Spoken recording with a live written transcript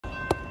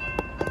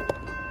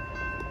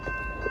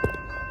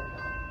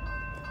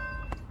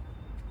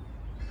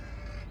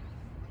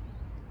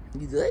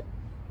You good?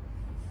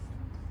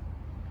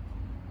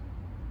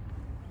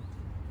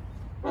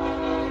 Horn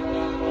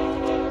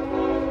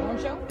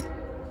show?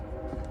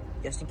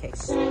 Just in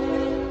case.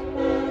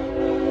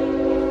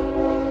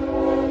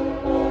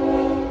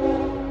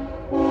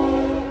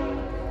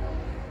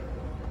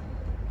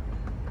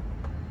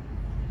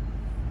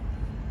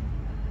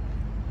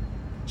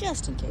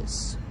 Just in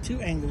case.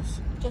 2 angles.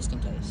 Just in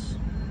case.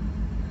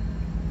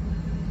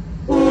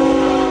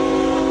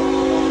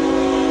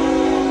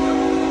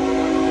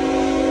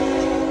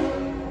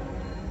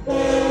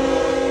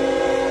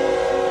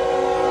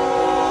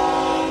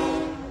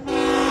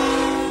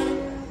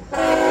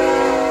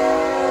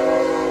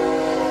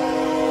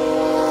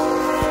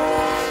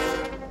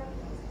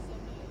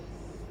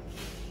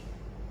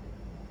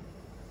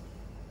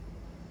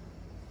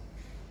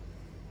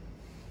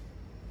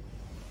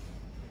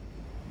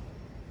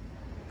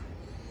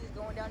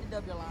 Going down the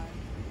W line.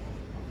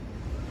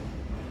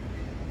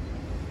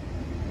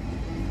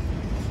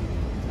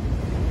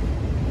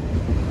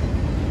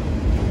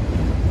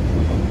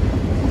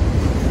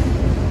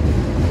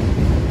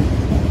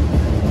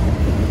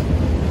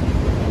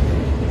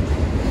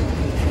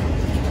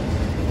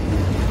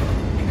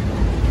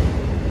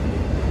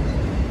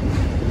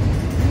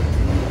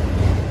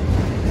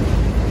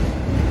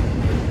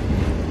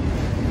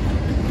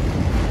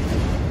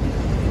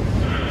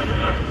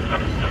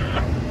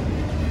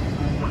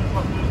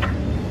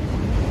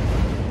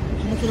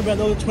 What about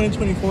those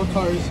 2024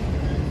 cars?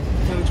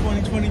 Got a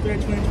 2023,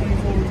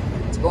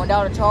 2024. It's going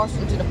down to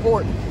Charleston to the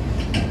port.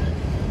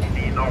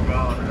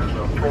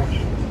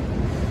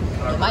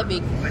 It might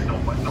be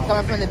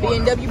coming from the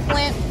BMW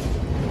plant.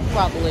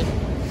 Probably.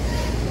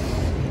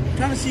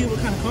 Trying to see what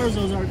kind of cars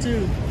those are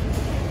too.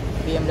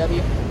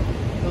 BMW.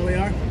 Oh, they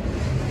are.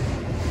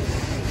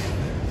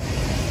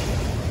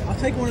 I'll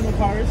take one of the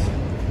cars.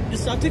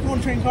 I'll take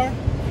one train car.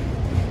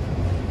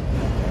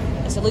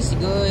 It's at least a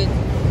good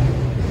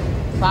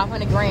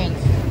 500 grand.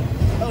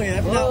 Oh yeah,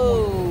 that's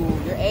Whoa,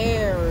 your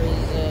air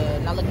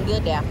is not looking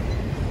good now.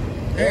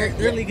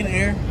 They're leaking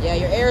air. Yeah,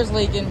 your air is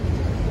leaking.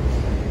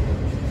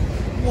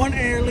 One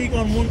air leak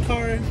on one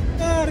car.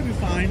 Oh, it'll be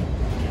fine.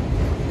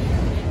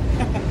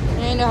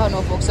 You know how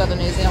Norfolk Southern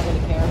is, they don't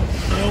really care.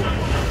 Nope.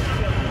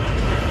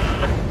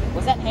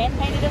 Was that hand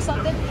painted or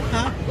something?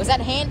 Huh? Was that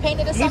hand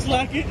painted or Looks something?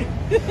 like it.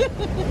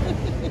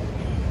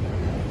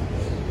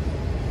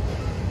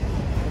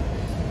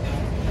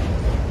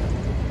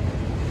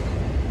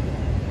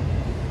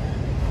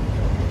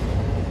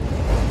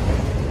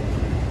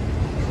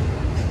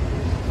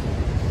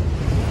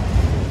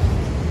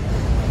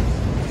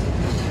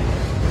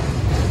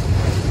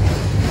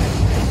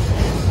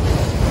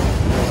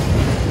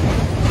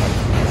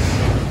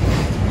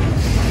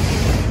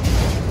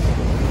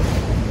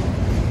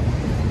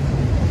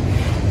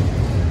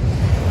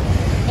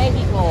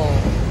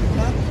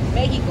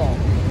 Mexico.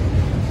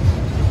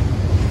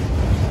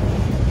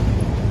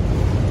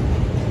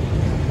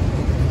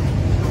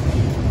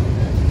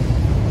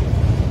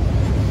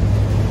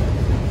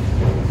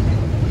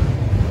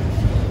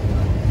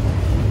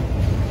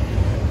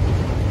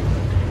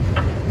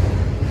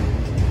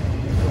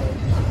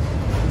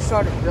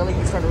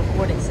 You started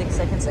recording 6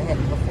 seconds ahead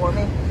before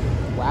me?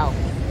 Wow.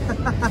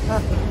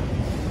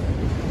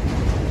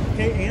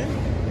 Okay, and?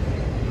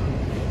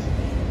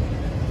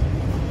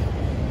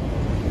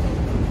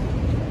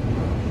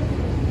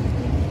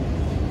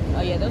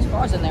 Oh yeah, those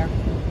cars in there.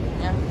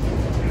 Yeah.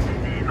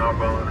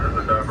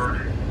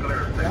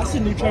 That's a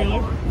new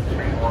trailer.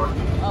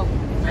 Oh,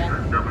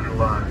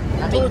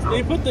 yeah.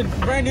 They put the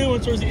brand new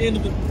one towards the end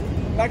of the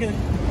back of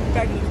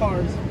the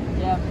cars.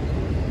 Yeah.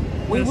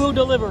 We will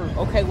deliver.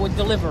 Okay, we'll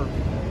deliver.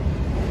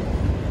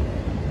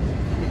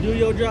 Do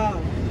your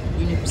job.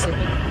 Union Pacific.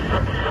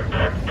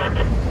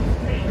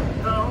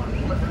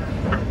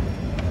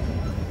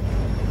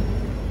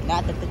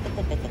 Not the.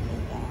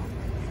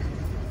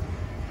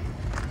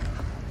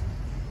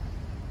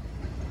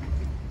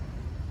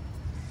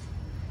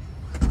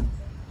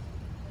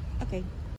 Okay.